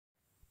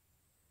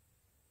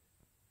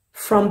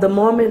From the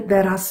moment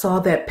that I saw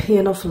that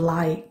pin of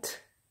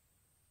light,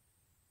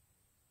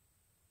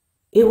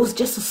 it was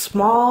just a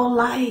small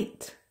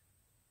light,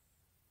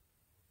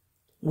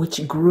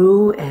 which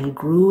grew and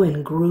grew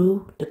and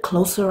grew the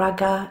closer I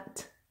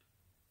got.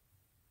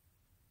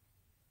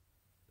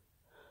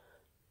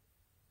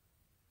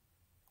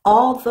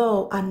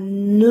 Although I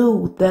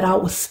knew that I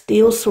was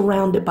still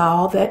surrounded by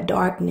all that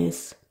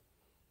darkness,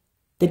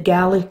 the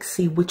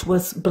galaxy which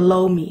was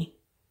below me,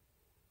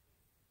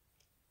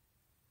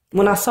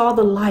 when I saw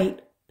the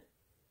light,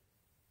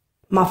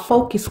 my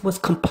focus was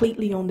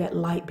completely on that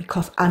light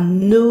because I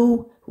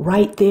knew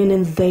right then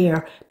and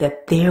there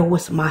that there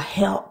was my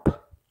help.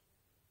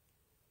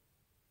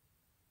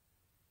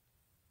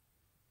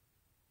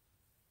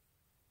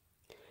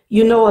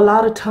 You know, a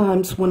lot of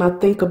times when I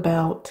think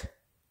about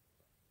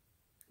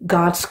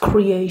God's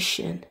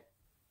creation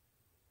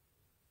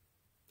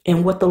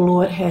and what the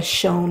Lord has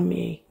shown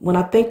me, when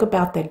I think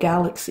about that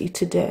galaxy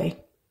today,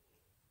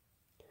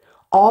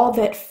 all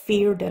that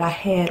fear that I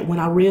had when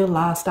I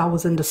realized I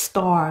was in the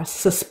stars,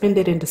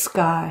 suspended in the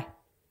sky,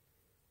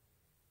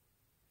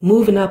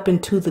 moving up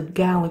into the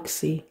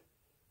galaxy,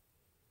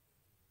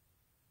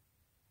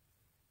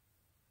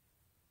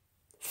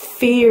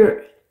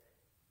 fear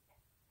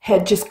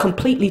had just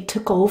completely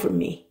took over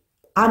me.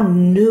 I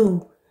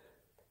knew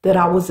that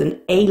I was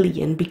an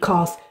alien,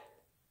 because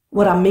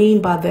what I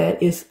mean by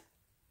that is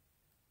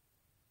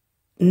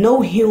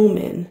no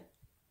human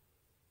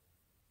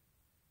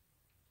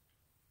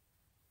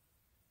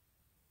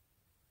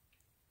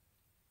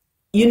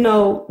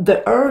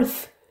the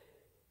earth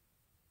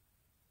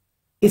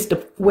is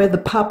where the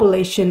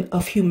population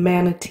of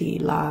humanity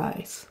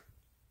lies,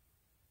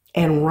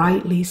 and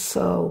rightly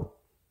so.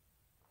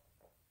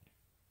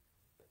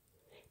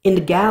 In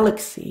the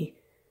galaxy,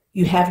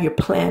 you have your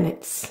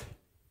planets.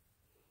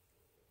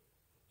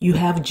 You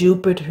have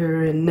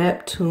Jupiter and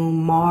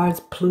Neptune, Mars,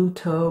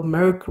 Pluto,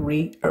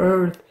 Mercury,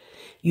 Earth.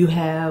 You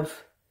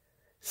have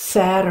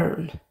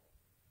Saturn.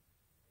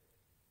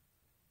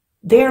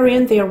 They're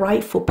in their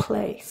rightful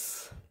place.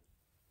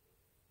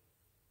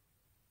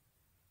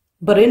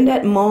 But in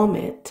that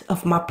moment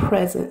of my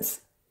presence,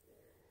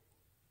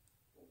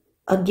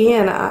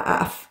 again,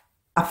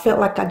 I felt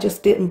like I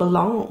just didn't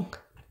belong.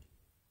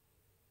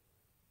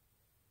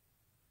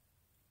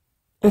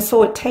 And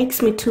so it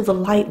takes me to the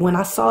light when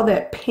I saw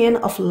that pin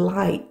of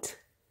light.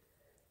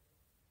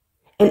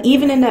 And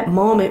even in that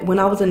moment when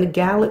I was in the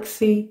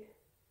galaxy,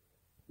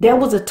 there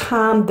was a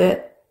time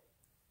that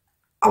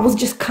I was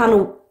just kind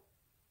of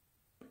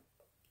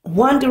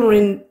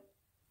wondering,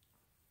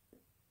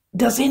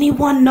 does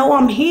anyone know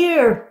I'm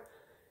here?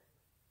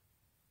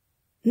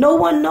 No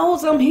one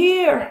knows I'm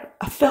here.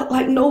 I felt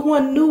like no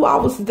one knew I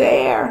was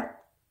there.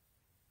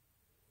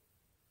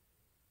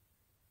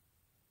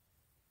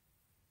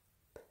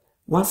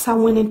 Once I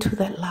went into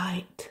that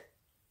light,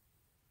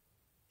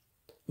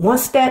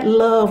 once that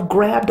love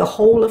grabbed a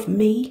hold of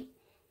me,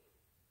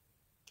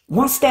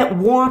 once that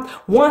warmth,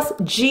 once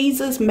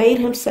Jesus made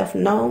himself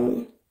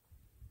known,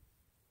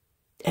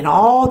 and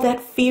all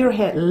that fear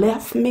had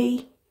left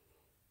me,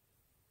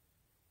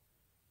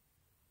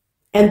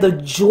 and the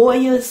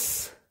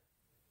joyous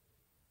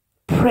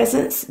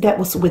presence that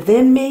was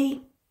within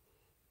me,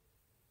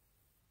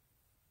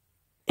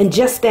 and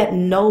just that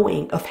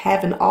knowing of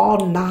having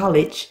all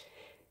knowledge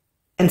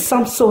and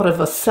some sort of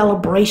a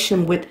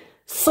celebration with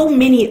so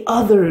many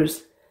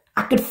others,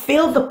 I could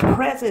feel the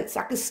presence.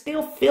 I could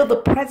still feel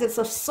the presence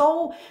of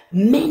so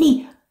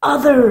many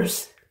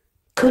others.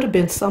 Could have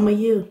been some of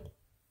you.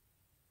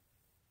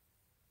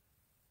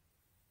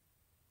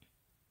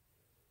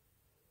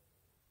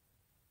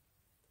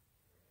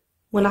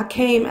 When I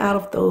came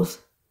out of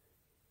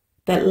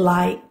that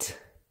light,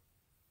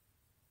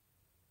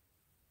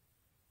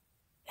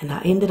 and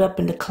I ended up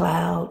in the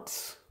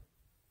clouds,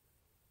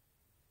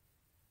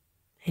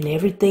 and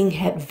everything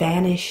had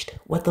vanished,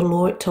 what the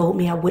Lord told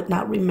me I would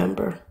not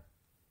remember.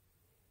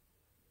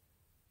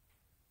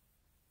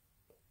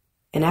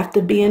 And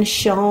after being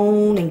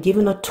shown and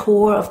given a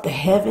tour of the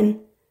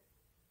heaven,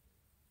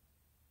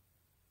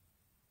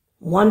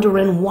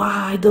 wondering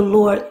why the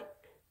Lord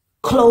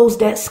closed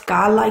that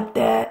sky like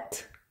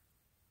that,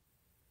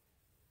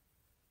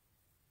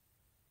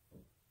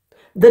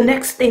 the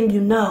next thing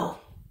you know,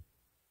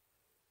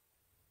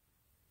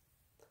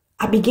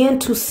 I began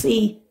to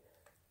see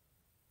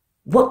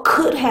what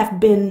could have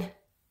been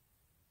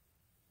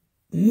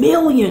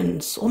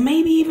millions or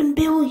maybe even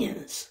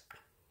billions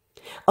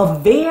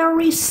of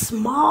very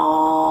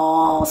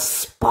small,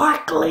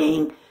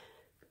 sparkling,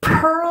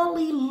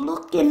 pearly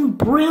looking,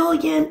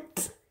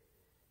 brilliant.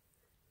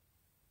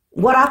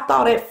 What I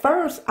thought at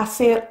first, I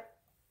said,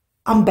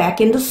 I'm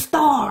back in the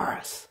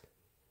stars.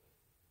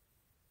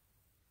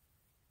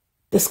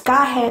 The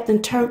sky had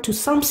then turned to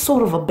some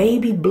sort of a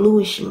baby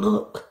bluish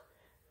look.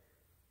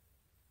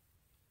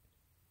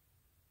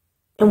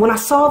 And when I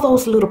saw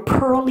those little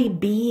pearly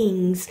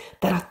beings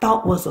that I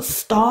thought was a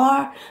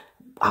star,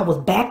 I was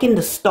back in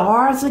the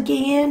stars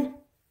again.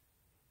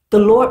 The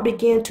Lord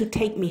began to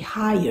take me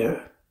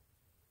higher.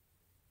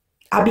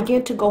 I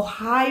began to go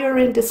higher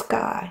in the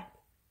sky.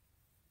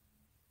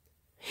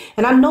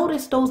 And I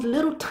noticed those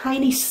little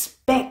tiny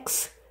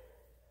specks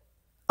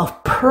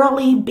of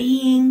pearly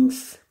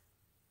beings,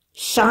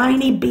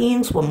 shiny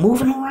beings were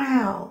moving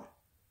around.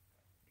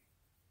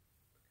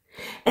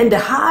 And the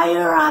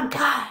higher I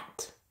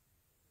got,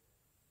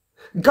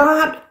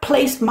 God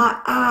placed my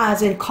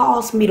eyes and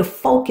caused me to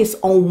focus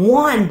on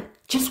one,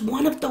 just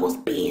one of those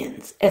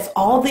beings, as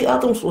all the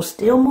others were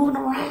still moving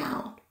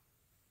around.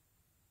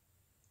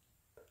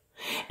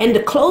 And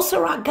the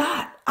closer I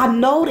got, I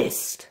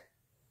noticed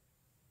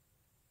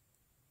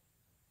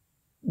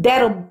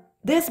that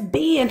this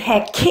being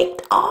had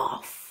kicked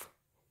off.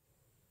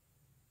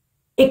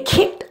 It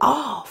kicked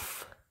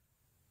off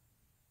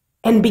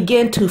and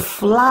began to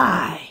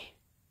fly.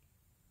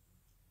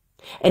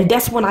 And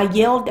that's when I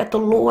yelled at the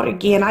Lord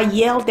again. I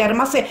yelled at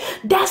him. I said,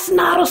 "That's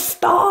not a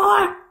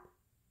star."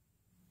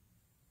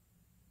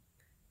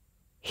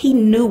 He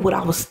knew what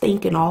I was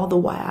thinking all the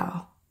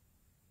while.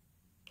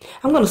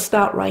 I'm going to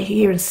stop right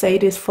here and say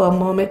this for a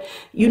moment.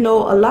 You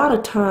know, a lot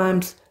of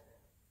times,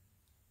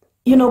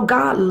 you know,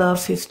 God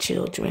loves his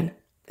children.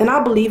 And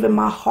I believe in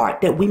my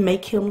heart that we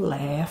make him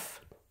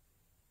laugh.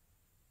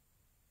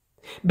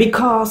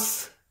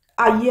 Because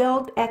I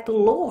yelled at the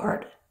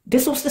Lord.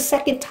 This was the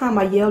second time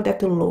I yelled at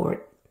the Lord.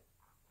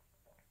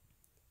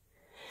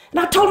 And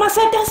I told him, I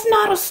said, "That's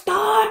not a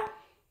star."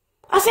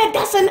 I said,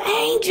 "That's an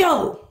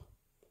angel."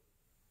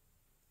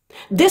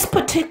 This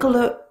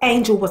particular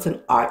angel was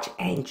an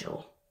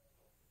archangel.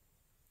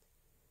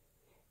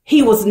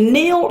 He was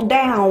kneeled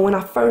down when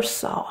I first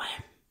saw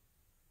him.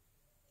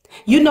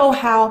 You know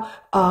how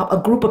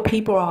a group of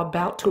people are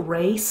about to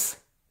race?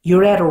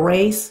 You're at a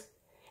race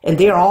and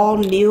they're all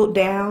kneeled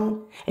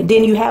down. And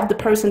then you have the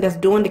person that's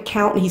doing the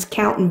counting. He's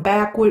counting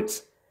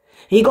backwards.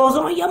 He goes,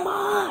 "On your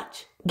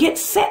march, get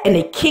set." And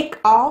they kick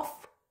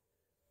off.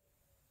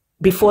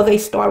 Before they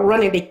start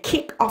running, they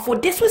kick off. Well,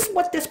 this was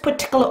what this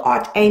particular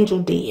archangel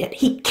did.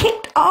 He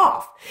kicked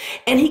off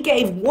and he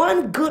gave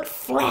one good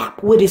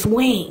flap with his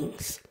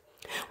wings.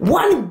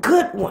 One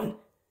good one.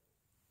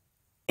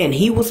 And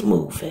he was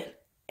moving.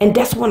 And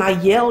that's when I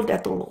yelled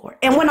at the Lord.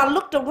 And when I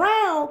looked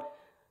around,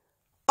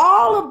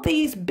 all of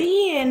these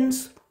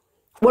beings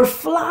were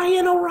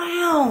flying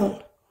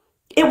around.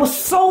 It was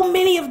so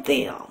many of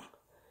them.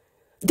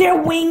 Their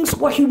wings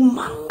were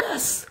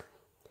humongous.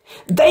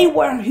 They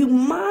were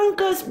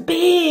humongous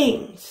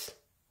beings.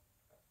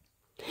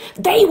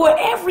 They were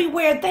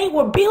everywhere. They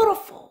were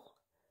beautiful.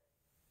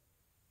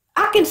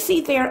 I can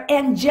see their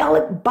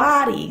angelic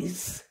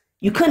bodies.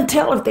 You couldn't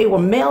tell if they were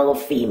male or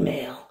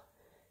female.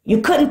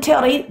 You couldn't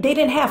tell. They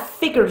didn't have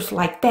figures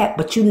like that,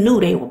 but you knew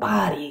they were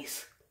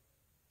bodies.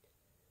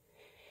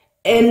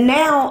 And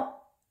now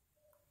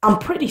I'm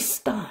pretty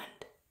stunned.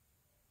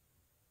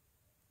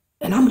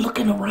 And I'm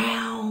looking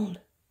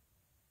around.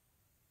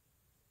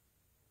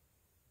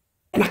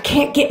 And I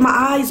can't get my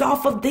eyes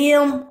off of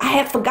them. I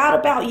had forgot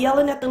about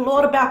yelling at the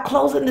Lord about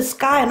closing the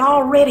sky. And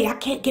already I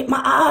can't get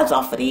my eyes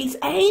off of these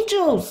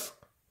angels.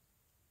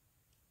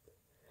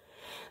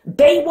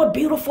 They were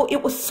beautiful.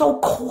 It was so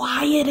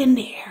quiet in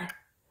there.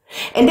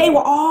 And they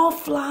were all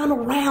flying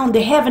around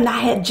the heaven I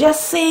had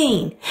just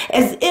seen,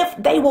 as if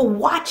they were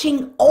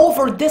watching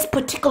over this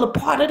particular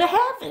part of the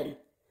heaven.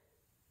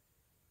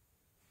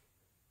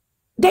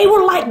 They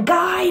were like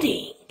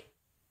guiding.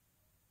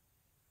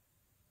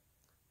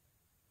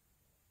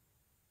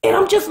 And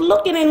I'm just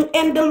looking,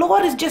 and the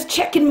Lord is just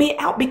checking me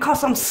out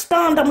because I'm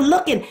stunned. I'm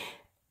looking.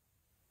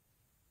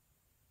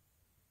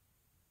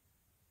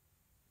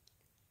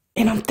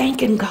 And I'm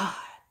thanking God.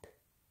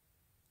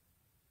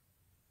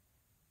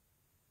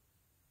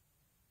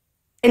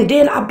 And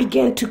then I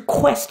began to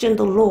question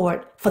the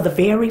Lord for the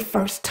very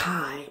first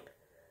time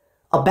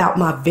about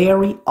my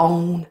very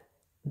own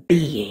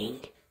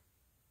being.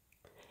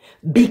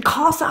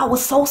 Because I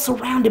was so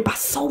surrounded by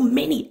so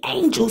many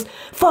angels,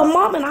 for a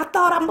moment I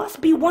thought I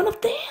must be one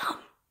of them.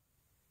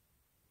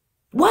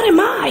 What am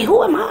I?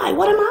 Who am I?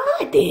 What am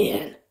I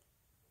then?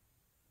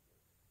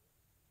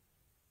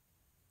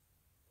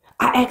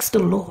 I asked the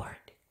Lord.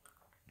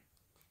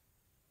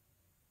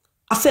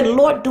 I said,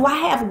 "Lord, do I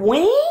have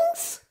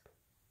wings?"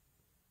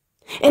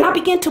 And I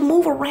began to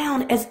move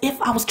around as if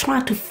I was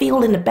trying to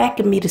feel in the back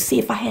of me to see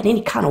if I had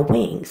any kind of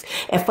wings.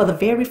 And for the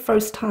very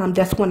first time,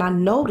 that's when I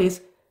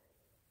noticed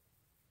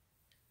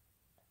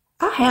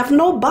I have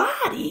no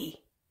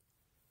body.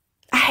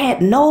 I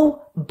had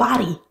no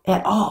body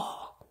at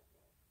all.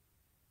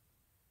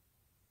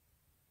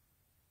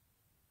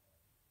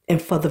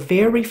 And for the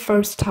very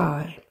first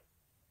time,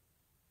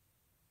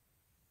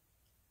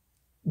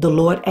 the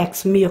Lord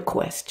asked me a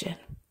question.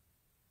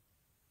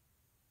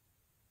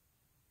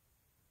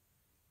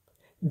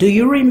 Do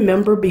you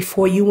remember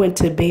before you went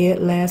to bed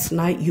last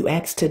night, you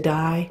asked to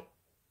die?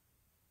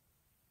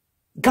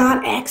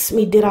 God asked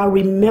me, did I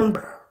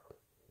remember?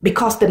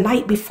 Because the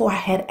night before I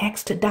had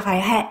asked to die, I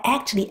had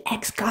actually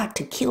asked God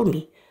to kill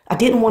me. I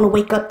didn't want to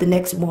wake up the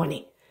next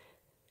morning.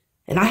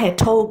 And I had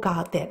told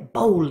God that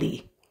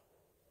boldly.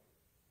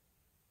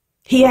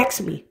 He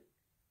asked me,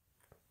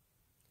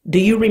 do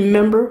you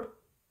remember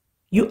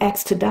you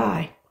asked to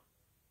die?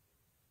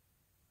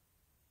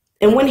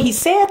 And when he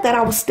said that,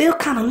 I was still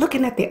kind of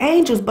looking at the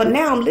angels, but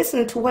now I'm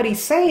listening to what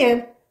he's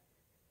saying.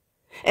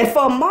 And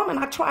for a moment,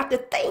 I tried to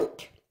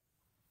think.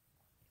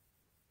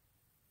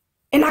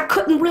 And I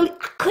couldn't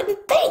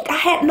think. I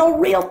had no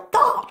real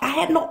thought. I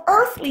had no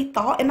earthly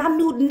thought, and I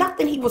knew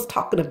nothing he was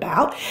talking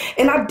about.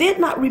 And I did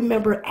not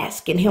remember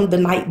asking him the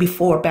night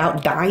before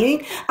about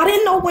dying. I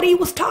didn't know what he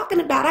was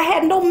talking about. I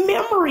had no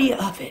memory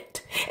of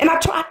it. And I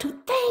tried to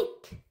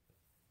think.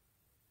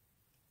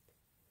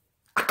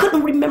 I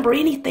couldn't remember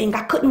anything.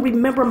 I couldn't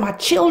remember my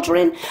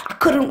children. I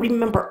couldn't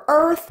remember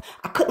earth.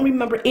 I couldn't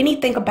remember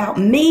anything about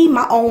me,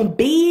 my own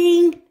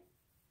being.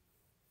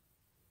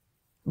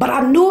 But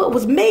I knew it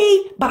was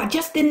me, but I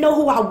just didn't know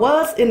who I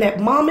was in that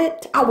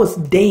moment. I was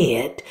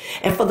dead.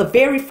 And for the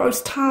very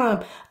first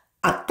time,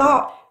 I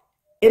thought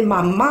in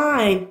my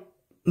mind,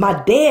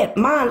 my dead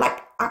mind,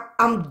 like,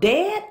 I'm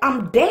dead,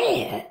 I'm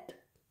dead.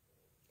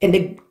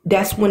 And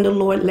that's when the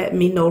Lord let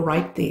me know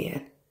right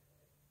then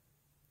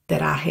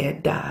that I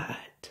had died.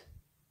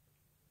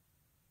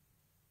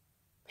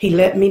 He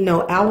let me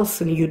know,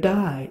 Allison, you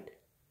died.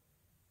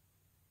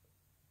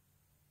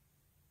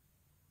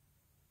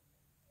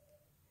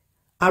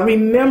 I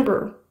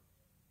remember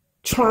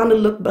trying to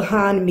look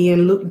behind me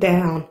and look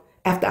down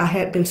after I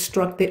had been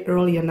struck that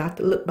earlier not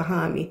to look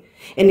behind me.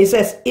 And it's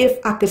as if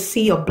I could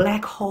see a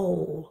black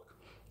hole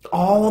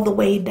all the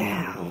way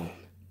down.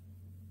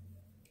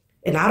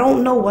 And I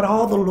don't know what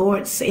all the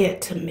Lord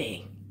said to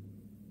me.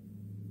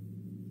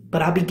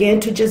 But I began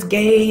to just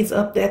gaze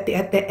up at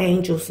the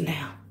angels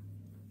now.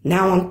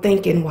 Now I'm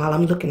thinking while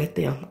I'm looking at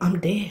them,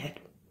 I'm dead.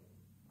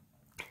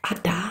 I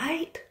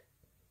died.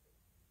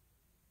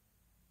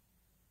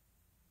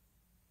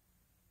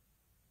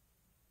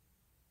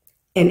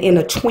 And in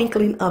a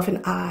twinkling of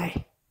an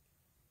eye,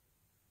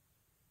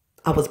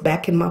 I was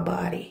back in my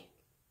body.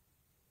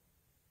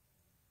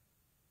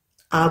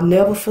 I'll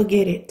never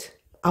forget it.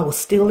 I was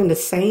still in the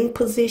same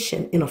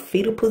position, in a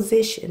fetal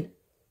position,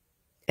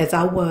 as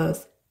I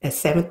was at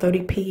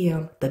 7:30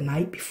 p.m. the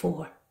night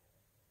before.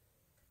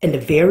 And the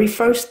very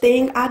first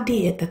thing I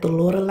did that the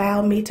Lord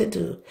allowed me to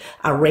do,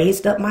 I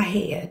raised up my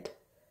head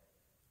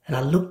and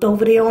I looked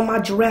over there on my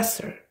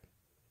dresser.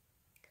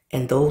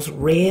 And those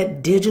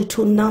red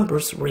digital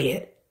numbers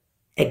read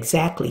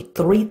exactly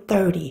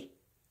 3:30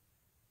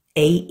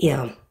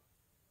 a.m.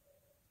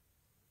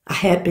 I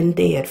had been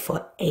dead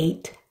for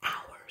 8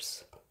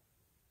 hours.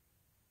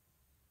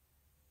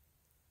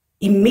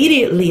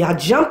 Immediately, I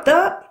jumped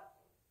up,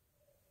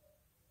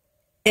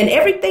 and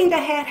everything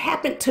that had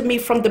happened to me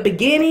from the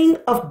beginning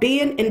of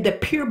being in the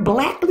pure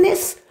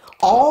blackness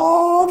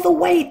all the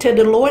way to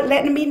the Lord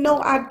letting me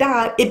know I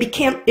died, it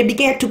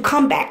began to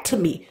come back to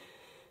me.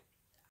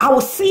 I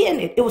was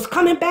seeing it. It was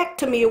coming back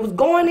to me. It was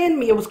going in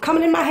me. It was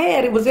coming in my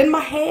head. It was in my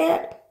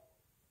head.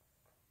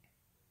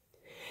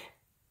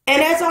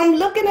 And as I'm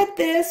looking at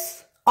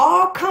this,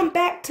 all come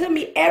back to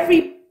me,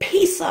 every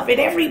piece of it,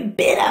 every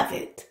bit of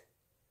it,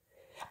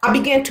 I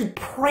began to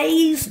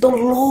praise the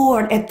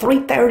Lord at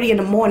 3:30 in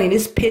the morning.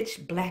 It's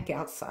pitch black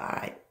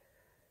outside.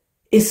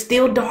 It's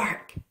still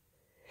dark.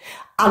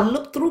 I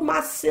looked through my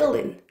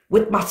ceiling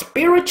with my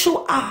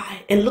spiritual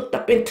eye and looked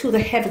up into the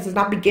heavens, and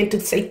I began to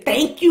say,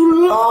 thank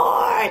you,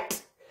 Lord.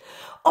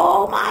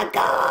 Oh my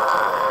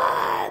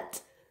God.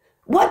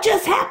 What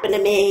just happened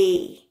to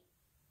me?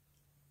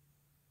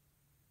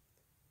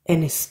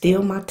 And it's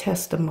still my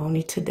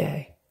testimony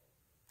today.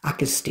 I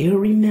can still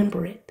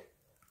remember it.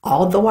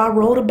 Although I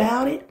wrote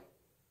about it,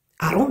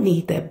 I don't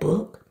need that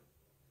book.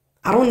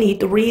 I don't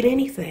need to read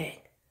anything.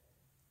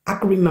 I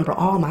can remember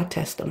all my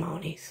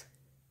testimonies.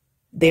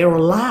 They're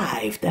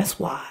alive, that's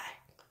why.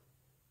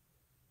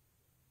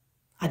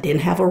 I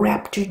didn't have a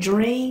rapture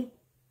dream.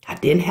 I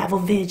didn't have a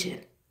vision.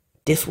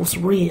 This was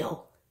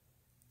real.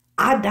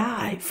 I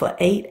died for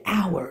 8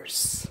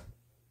 hours.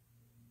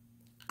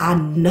 I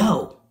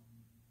know.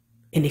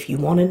 And if you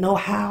want to know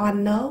how I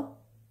know,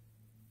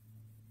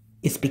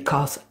 it's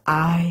because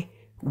I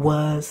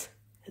was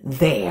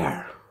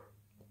there.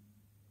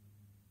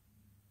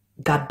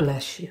 God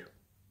bless you.